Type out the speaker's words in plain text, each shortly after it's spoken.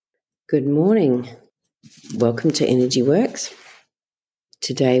Good morning. Welcome to Energy Works.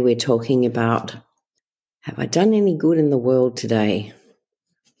 Today we're talking about, have I done any good in the world today?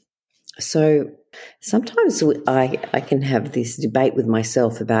 So sometimes I can have this debate with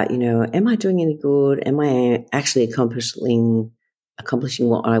myself about, am I doing any good? Am I actually accomplishing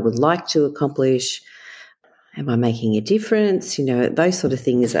what I would like to accomplish? Am I making a difference? Those sort of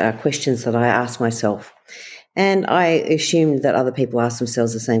things are questions that I ask myself. And I assume that other people ask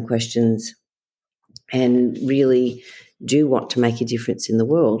themselves the same questions and really do want to make a difference in the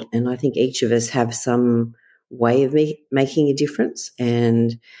world. And I think each of us have some way of making a difference,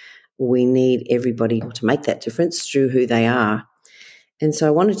 and we need everybody to make that difference through who they are. And so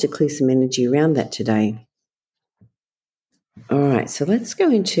I wanted to clear some energy around that today. All right, so let's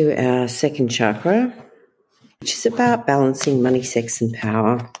go into our second chakra, which is about balancing money, sex, and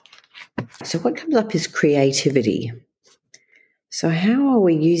power. So what comes up is creativity. So how are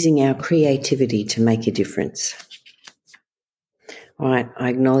we using our creativity to make a difference? All right, I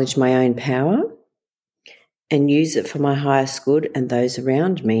acknowledge my own power and use it for my highest good and those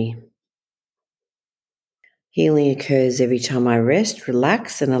around me. Healing occurs every time I rest,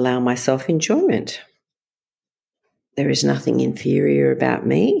 relax, and allow myself enjoyment. There is nothing inferior about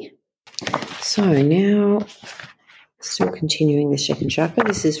me. So now, still continuing the second chakra.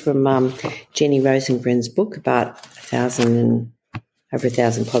 This is from Jenny Rosengren's book about over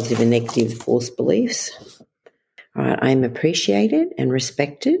 1,000 positive and negative false beliefs. All right, I am appreciated and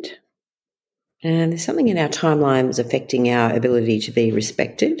respected. And there's something in our timelines affecting our ability to be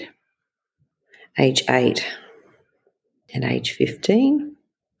respected. Age 8 and age 15,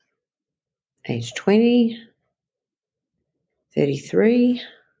 age 20, 33,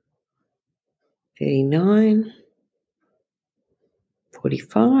 39,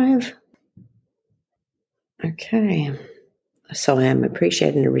 45. Okay, so I am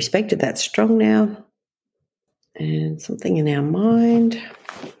appreciated and respected. That's strong now. And something in our mind.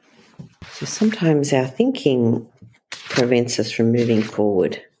 So sometimes our thinking prevents us from moving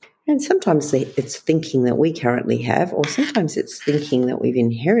forward. And sometimes it's thinking that we currently have, or sometimes it's thinking that we've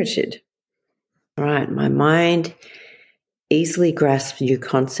inherited. All right, my mind easily grasps new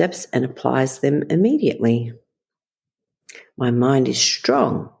concepts and applies them immediately. My mind is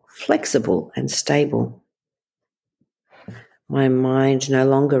strong, flexible, and stable. My mind no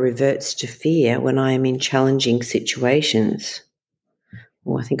longer reverts to fear when I am in challenging situations.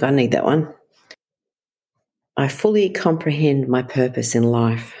 Oh, I think I need that one. I fully comprehend my purpose in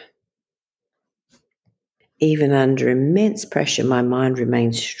life. Even under immense pressure, my mind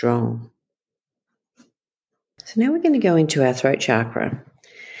remains strong. So now we're going to go into our throat chakra.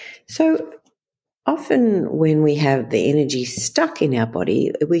 So often when we have the energy stuck in our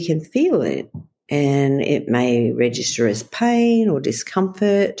body, we can feel it, and it may register as pain or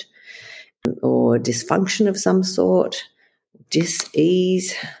discomfort or dysfunction of some sort,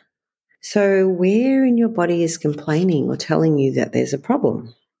 dis-ease. So where in your body is complaining or telling you that there's a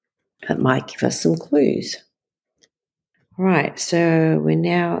problem? That might give us some clues. All right, so we're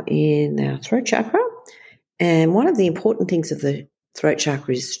now in our throat chakra, and one of the important things of the throat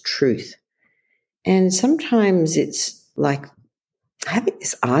chakra is truth. And sometimes it's like having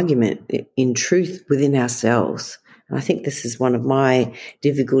this argument in truth within ourselves. And I think this is one of my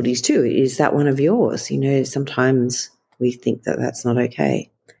difficulties too. Is that one of yours? Sometimes we think that that's not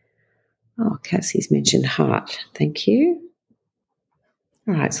okay. Oh, Cassie's mentioned heart. Thank you.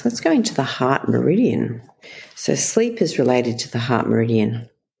 All right, so let's go into the heart meridian. So sleep is related to the heart meridian.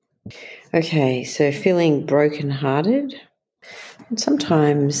 Okay, so feeling brokenhearted. And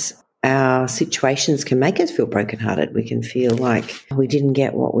sometimes our situations can make us feel brokenhearted. We can feel like we didn't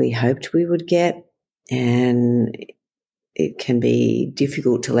get what we hoped we would get, and it can be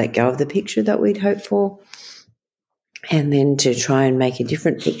difficult to let go of the picture that we'd hoped for. And then to try and make a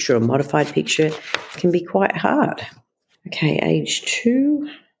different picture or modified picture can be quite hard. Okay, age 2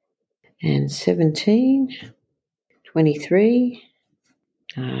 and 17, 23,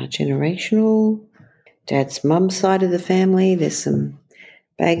 generational, dad's mum's side of the family. There's some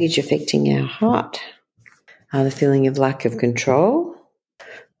baggage affecting our heart, the feeling of lack of control.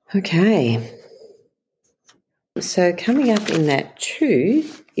 Okay, so coming up in that 2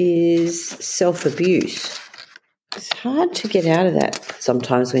 is self-abuse. It's hard to get out of that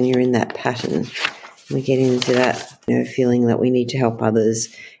sometimes when you're in that pattern. We get into that, feeling that we need to help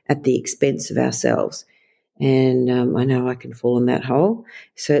others at the expense of ourselves. And I know I can fall in that hole.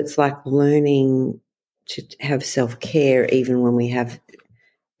 So it's like learning to have self-care even when we have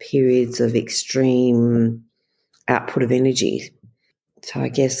periods of extreme output of energy. So I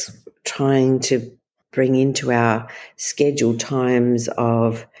guess trying to bring into our scheduled times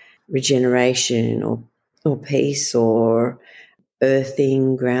of regeneration or peace or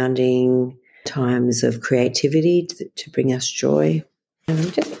earthing, grounding, times of creativity to bring us joy. And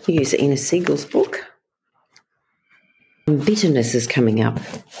I'm just going to use Ina Siegel's book. Bitterness is coming up.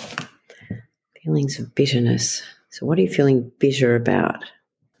 Feelings of bitterness. So what are you feeling bitter about?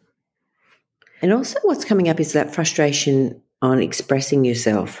 And also what's coming up is that frustration on expressing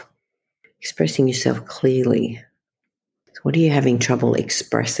yourself clearly. So what are you having trouble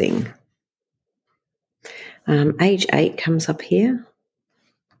expressing? Age 8 comes up here.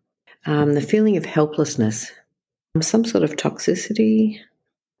 The feeling of helplessness, some sort of toxicity.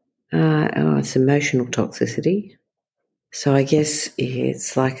 It's emotional toxicity. So I guess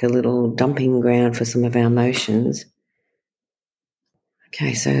it's like a little dumping ground for some of our emotions.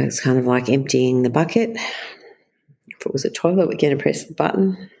 Okay, so it's kind of like emptying the bucket. If it was a toilet, we're going to press the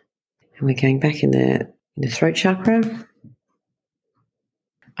button. And we're going back in the throat chakra.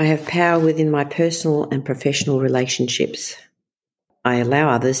 I have power within my personal and professional relationships. I allow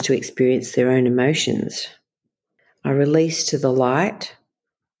others to experience their own emotions. I release to the light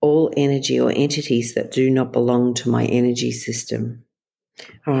all energy or entities that do not belong to my energy system.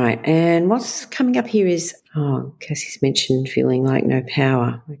 All right, and what's coming up here is, Cassie's mentioned feeling like no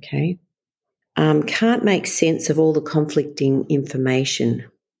power, okay. Can't make sense of all the conflicting information.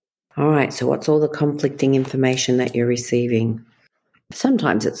 All right, so what's all the conflicting information that you're receiving?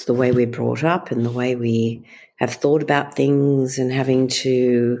 Sometimes it's the way we're brought up and the way we have thought about things and having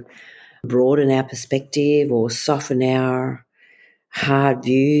to broaden our perspective or soften our hard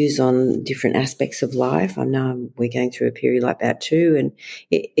views on different aspects of life. I know we're going through a period like that too, and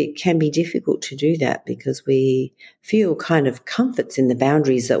it can be difficult to do that because we feel kind of comforts in the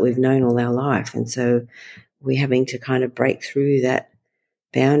boundaries that we've known all our life, and so we're having to kind of break through that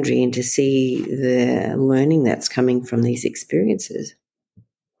boundary and to see the learning that's coming from these experiences.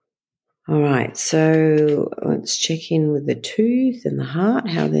 All right, so let's check in with the tooth and the heart,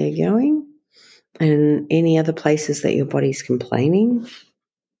 how they're going, and any other places that your body's complaining.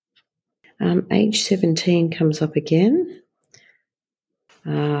 Age 17 comes up again.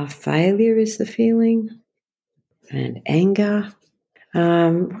 Failure is the feeling, and anger.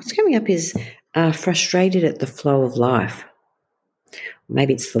 What's coming up is frustrated at the flow of life.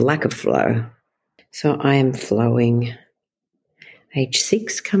 Maybe it's the lack of flow. So I am flowing. Age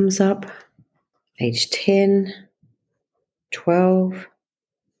 6 comes up. Age 10, 12,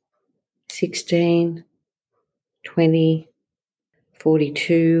 16, 20,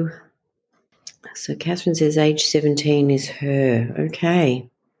 42. So Catherine says age 17 is her. Okay.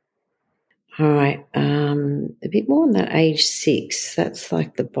 All right. A bit more on that age 6. That's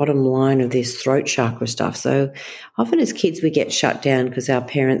like the bottom line of this throat chakra stuff. So often as kids we get shut down because our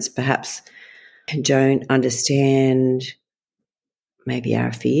parents perhaps don't understand maybe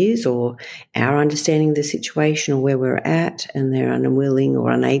our fears or our understanding of the situation or where we're at, and they're unwilling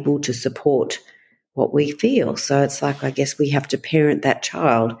or unable to support what we feel. So it's like, I guess we have to parent that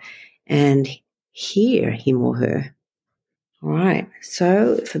child and hear him or her. All right.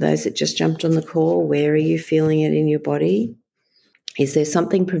 So for those that just jumped on the call, where are you feeling it in your body? Is there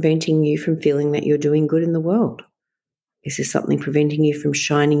something preventing you from feeling that you're doing good in the world? Is there something preventing you from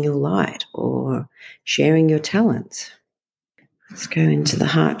shining your light or sharing your talents? Let's go into the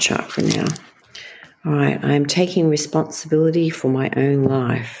heart chakra now. All right, I'm taking responsibility for my own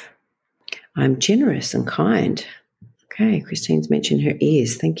life. I'm generous and kind. Okay, Christine's mentioned her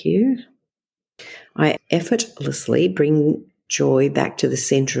ears. Thank you. I effortlessly bring joy back to the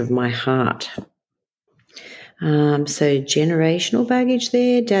center of my heart. So generational baggage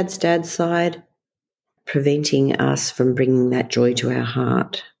there, dad's side, preventing us from bringing that joy to our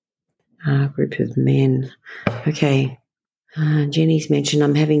heart. Group of men. Okay. Jenny's mentioned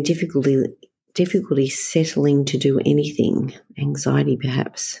I'm having difficulty settling to do anything, anxiety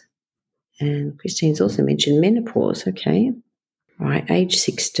perhaps. And Christine's also mentioned menopause. Okay. All right, age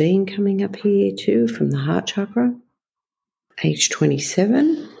 16 coming up here too from the heart chakra. Age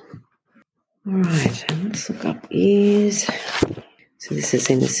 27. All right, and let's look up ears. So this is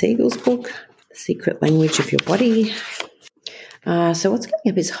in the Siegel's book, The Secret Language of Your Body. So what's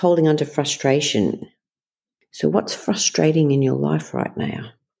coming up is holding on to frustration. So what's frustrating in your life right now?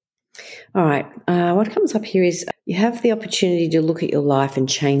 All right, what comes up here is you have the opportunity to look at your life and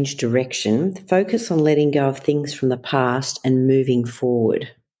change direction. Focus on letting go of things from the past and moving forward.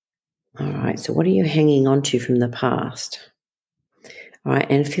 All right, so what are you hanging on to from the past? All right,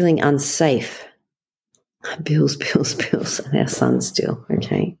 and feeling unsafe. Bills, and our son still.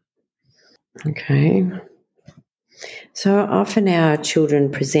 Okay. So often our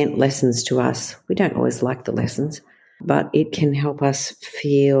children present lessons to us. We don't always like the lessons. but it can help us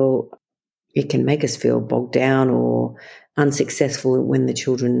it can make us feel bogged down or unsuccessful when the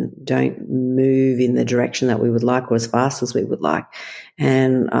children don't move in the direction that we would like or as fast as we would like.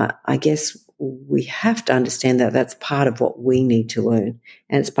 And I guess we have to understand that that's part of what we need to learn,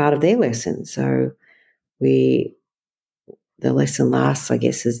 and it's part of their lesson. So the lesson lasts, I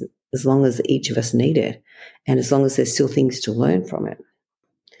guess, as long as each of us need it, and as long as there's still things to learn from it.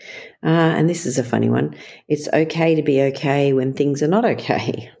 And this is a funny one. It's okay to be okay when things are not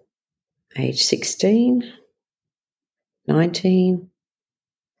okay. Age 16, 19,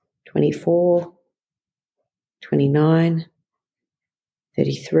 24, 29,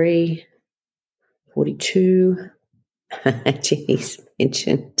 33, 42. Jenny's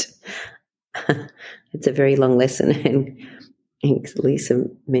mentioned. It's a very long lesson, and Lisa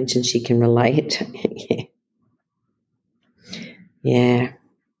mentioned she can relate. Yeah.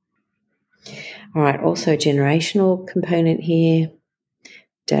 All right, also generational component here.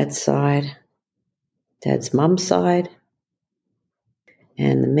 Dad's side, dad's mum's side,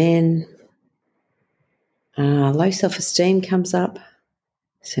 and the men. Low self-esteem comes up,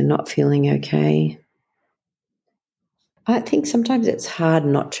 so not feeling okay. I think sometimes it's hard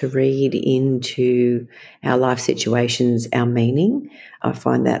not to read into our life situations our meaning. I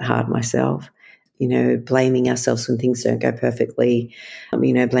find that hard myself. Blaming ourselves when things don't go perfectly,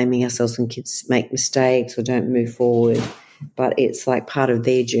 blaming ourselves when kids make mistakes or don't move forward. But it's like part of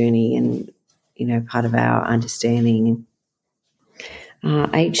their journey and, part of our understanding.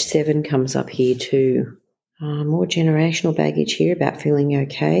 Age 7 comes up here too. More generational baggage here about feeling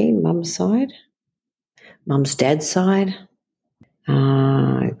okay. Mum's side. Mum's dad's side.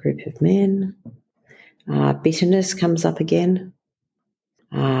 A group of men. Bitterness comes up again.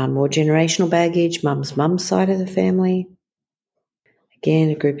 More generational baggage. Mum's side of the family.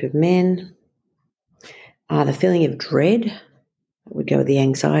 Again, a group of men. The feeling of dread. That would go with the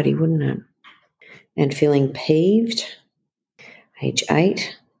anxiety, wouldn't it? And peeved. Age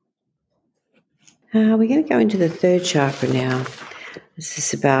 8. We're going to go into the third chakra now. This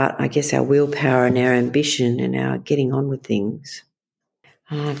is about, I guess, our willpower and our ambition and our getting on with things.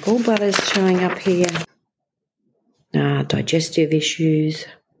 Gallbladder's showing up here. Digestive issues.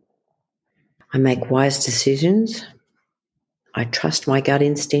 I make wise decisions. I trust my gut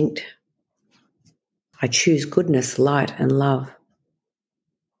instinct. I choose goodness, light, and love.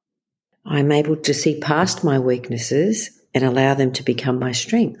 I'm able to see past my weaknesses and allow them to become my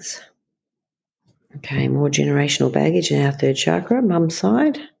strengths. Okay, more generational baggage in our third chakra, mum's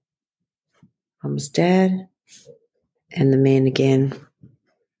side, mum's dad, and the men again.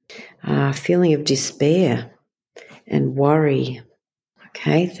 Feeling of despair and worry.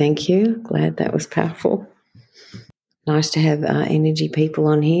 Okay, thank you. Glad that was powerful. Nice to have energy people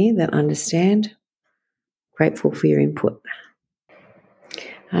on here that understand. Grateful for your input.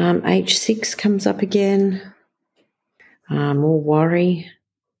 H6 comes up again. More worry.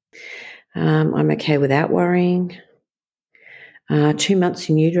 I'm okay without worrying. 2 months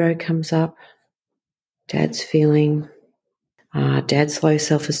in utero comes up. Dad's feeling. Dad's low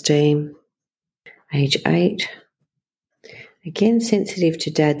self-esteem. Age 8. Again, sensitive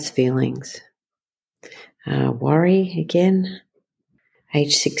to dad's feelings. Worry again.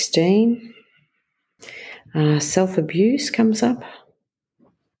 Age 16. Self-abuse comes up.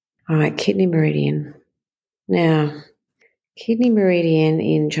 All right, kidney meridian. Now, kidney meridian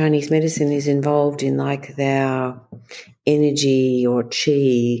in Chinese medicine is involved in like our energy or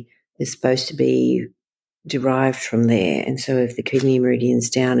qi is supposed to be derived from there. And so if the kidney meridian's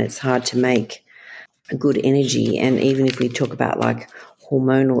down, it's hard to make a good energy. And even if we talk about like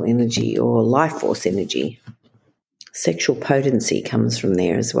hormonal energy or life force energy, sexual potency comes from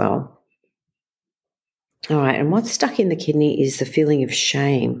there as well. All right, and what's stuck in the kidney is the feeling of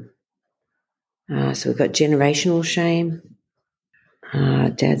shame. So we've got generational shame,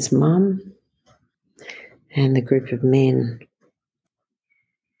 dad's mum, and the group of men.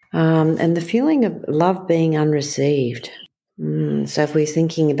 And the feeling of love being unreceived. So if we're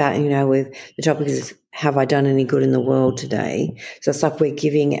thinking about, with the topic is, have I done any good in the world today? So it's like we're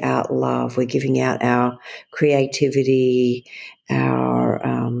giving out love. We're giving out our creativity,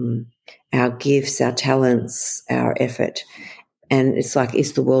 our gifts, our talents, our effort. And it's like,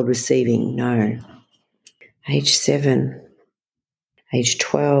 is the world receiving? No. Age 7, age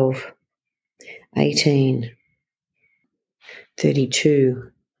 12, 18,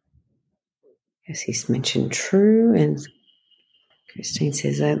 32. Yes, he's mentioned true, and Christine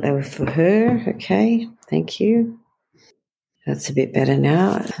says that they were for her. Okay, thank you. That's a bit better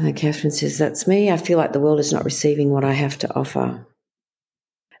now. And Catherine says, that's me. I feel like the world is not receiving what I have to offer.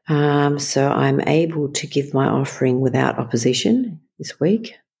 So I'm able to give my offering without opposition this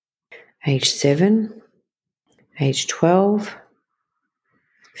week. Age 7, age 12,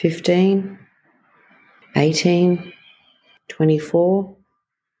 15, 18, 24,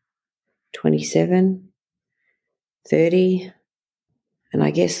 27, 30. And I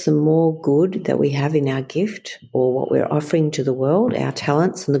guess the more good that we have in our gift or what we're offering to the world, our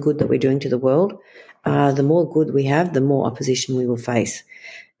talents and the good that we're doing to the world, the more good we have, the more opposition we will face,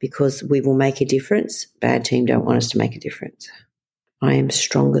 because we will make a difference. Bad team don't want us to make a difference. I am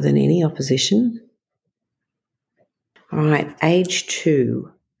stronger than any opposition. All right, age 2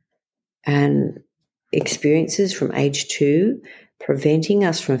 and experiences from age 2 preventing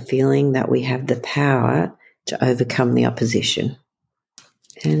us from feeling that we have the power to overcome the opposition.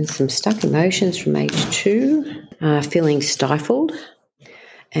 And some stuck emotions from age 2, feeling stifled,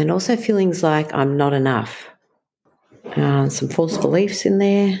 and also feelings like I'm not enough. Some false beliefs in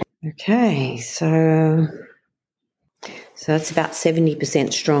there. Okay, so that's about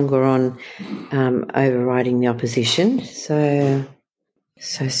 70% stronger on overriding the opposition. So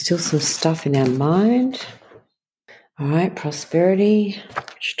still some stuff in our mind. All right, prosperity,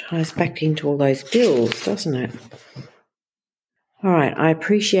 which ties back into all those bills, doesn't it? All right, I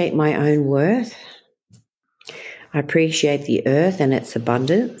appreciate my own worth. I appreciate the earth and its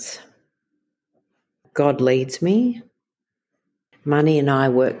abundance. God leads me. Money and I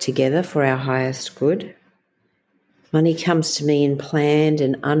work together for our highest good. Money comes to me in planned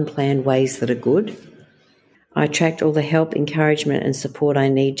and unplanned ways that are good. I attract all the help, encouragement and support I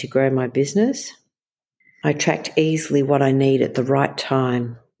need to grow my business. I attract easily what I need at the right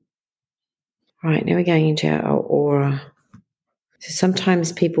time. All right, now we're going into our aura. So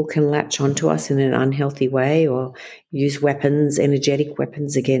sometimes people can latch onto us in an unhealthy way or use weapons, energetic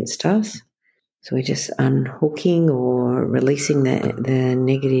weapons against us. So we're just unhooking or releasing the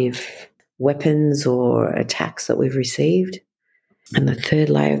negative weapons or attacks that we've received. And the third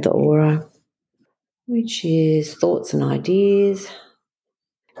layer of the aura, which is thoughts and ideas,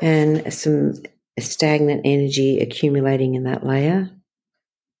 and some stagnant energy accumulating in that layer.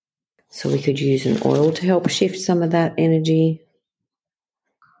 So we could use an oil to help shift some of that energy.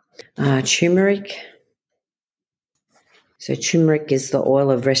 Turmeric. So turmeric is the oil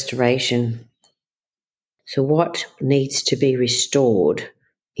of restoration. So what needs to be restored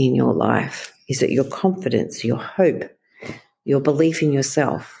in your life? Is it your confidence, your hope, your belief in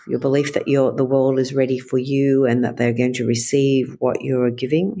yourself, your belief that the world is ready for you and that they're going to receive what you're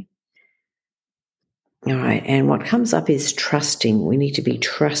giving? All right, and what comes up is trusting. We need to be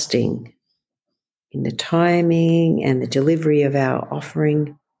trusting in the timing and the delivery of our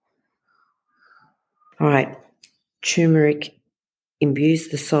offering. All right, turmeric imbues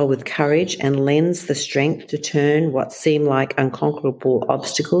the soul with courage and lends the strength to turn what seem like unconquerable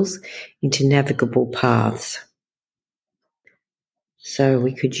obstacles into navigable paths. So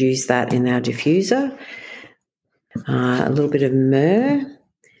we could use that in our diffuser. A little bit of myrrh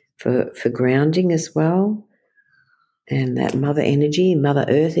for grounding as well. And that mother energy, mother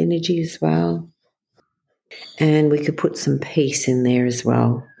earth energy as well. And we could put some peace in there as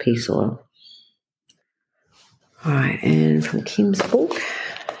well, peace oil. All right, and from Kim's book,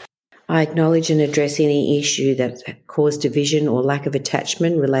 I acknowledge and address any issue that caused division or lack of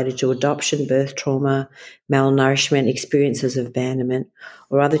attachment related to adoption, birth trauma, malnourishment, experiences of abandonment,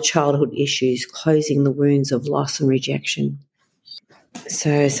 or other childhood issues, closing the wounds of loss and rejection.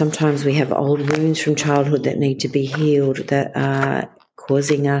 So sometimes we have old wounds from childhood that need to be healed that are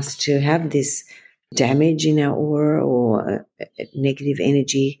causing us to have this damage in our aura or negative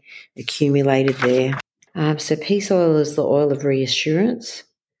energy accumulated there. So peace oil is the oil of reassurance.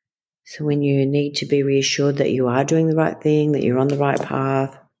 So when you need to be reassured that you are doing the right thing, that you're on the right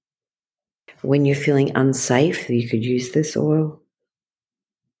path, when you're feeling unsafe, you could use this oil.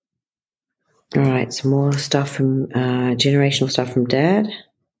 All right, some more stuff from generational stuff from Dad's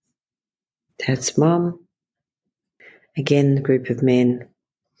mum. Again, the group of men.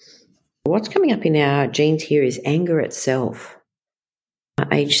 What's coming up in our genes here is anger itself.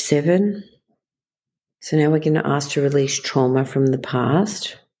 Age 7. So now we're going to ask to release trauma from the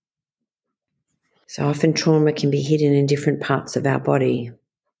past. So often trauma can be hidden in different parts of our body.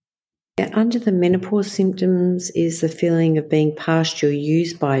 And under the menopause symptoms is the feeling of being past your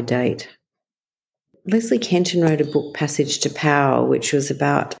use-by date. Leslie Kenton wrote a book, Passage to Power, which was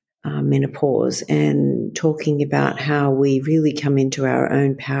about menopause and talking about how we really come into our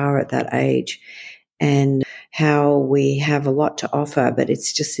own power at that age and how we have a lot to offer, but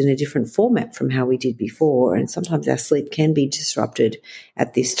it's just in a different format from how we did before. And sometimes our sleep can be disrupted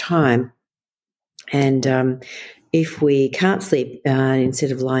at this time. And if we can't sleep,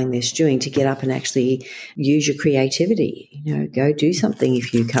 instead of lying there stewing, to get up and actually use your creativity. Go do something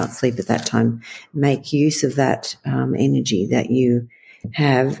if you can't sleep at that time. Make use of that energy that you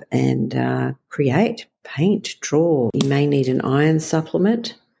have and create, paint, draw. You may need an iron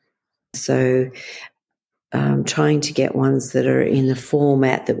supplement. So trying to get ones that are in a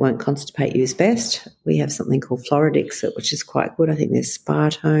format that won't constipate you is best. We have something called Floridix, which is quite good. I think there's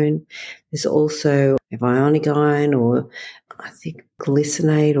Spartone. There's also Ionic Iron, or I think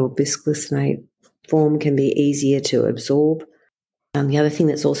glycinate or bisglycinate form can be easier to absorb. The other thing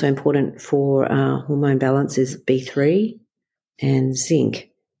that's also important for hormone balance is B3 and zinc.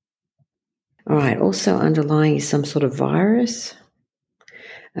 All right, also underlying is some sort of virus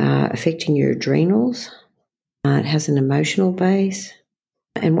affecting your adrenals. It has an emotional base.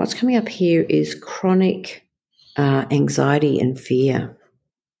 And what's coming up here is chronic anxiety and fear.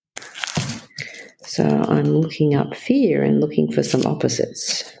 So I'm looking up fear and looking for some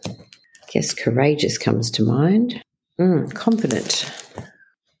opposites. I guess courageous comes to mind. Confident.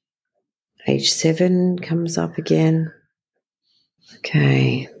 Age 7 comes up again.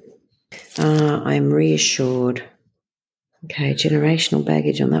 Okay. I'm reassured. Okay, generational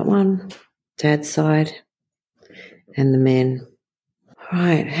baggage on that one. Dad's side. And the men. All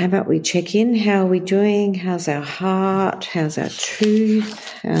right, how about we check in? How are we doing? How's our heart? How's our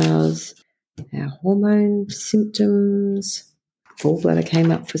tooth? How's our hormone symptoms? Gallbladder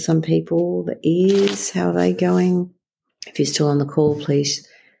came up for some people. The ears, how are they going? If you're still on the call, please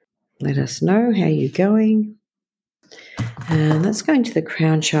let us know how you're going. And that's going to the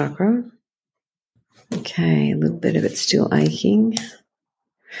crown chakra. Okay, a little bit of it still aching.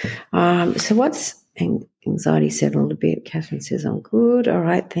 So what's anxiety settled a bit? Catherine says, I'm good. All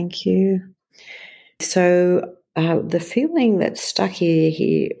right, thank you. So the feeling that's stuck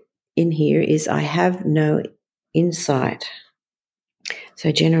here is I have no insight.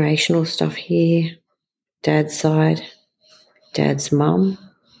 So generational stuff here, dad's side, dad's mum,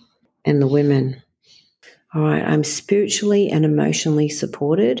 and the women. All right, I'm spiritually and emotionally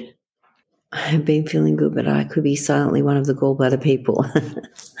supported. I've been feeling good, but I could be silently one of the gallbladder people.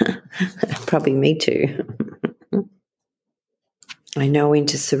 Probably me too. I know when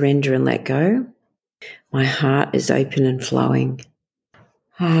to surrender and let go. My heart is open and flowing.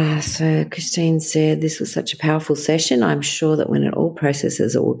 So Christine said, this was such a powerful session. I'm sure that when it all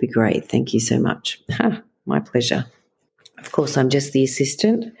processes, it will be great. Thank you so much. My pleasure. Of course, I'm just the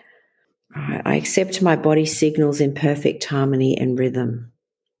assistant. I accept my body signals in perfect harmony and rhythm.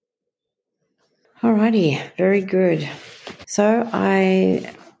 Alrighty, very good. So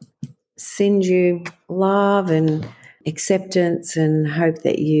I send you love and acceptance and hope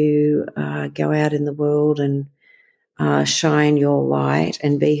that you go out in the world and shine your light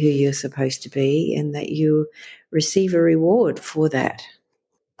and be who you're supposed to be, and that you receive a reward for that.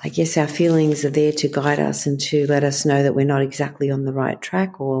 I guess our feelings are there to guide us and to let us know that we're not exactly on the right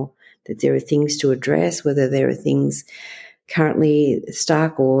track, or that there are things to address, whether there are things currently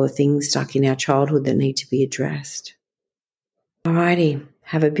stuck or things stuck in our childhood that need to be addressed. Alrighty,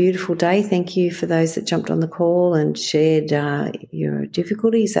 have a beautiful day. Thank you for those that jumped on the call and shared your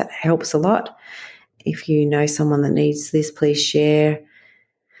difficulties. That helps a lot. If you know someone that needs this, please share.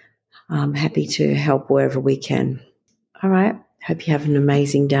 I'm happy to help wherever we can. All right, hope you have an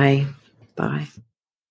amazing day. Bye.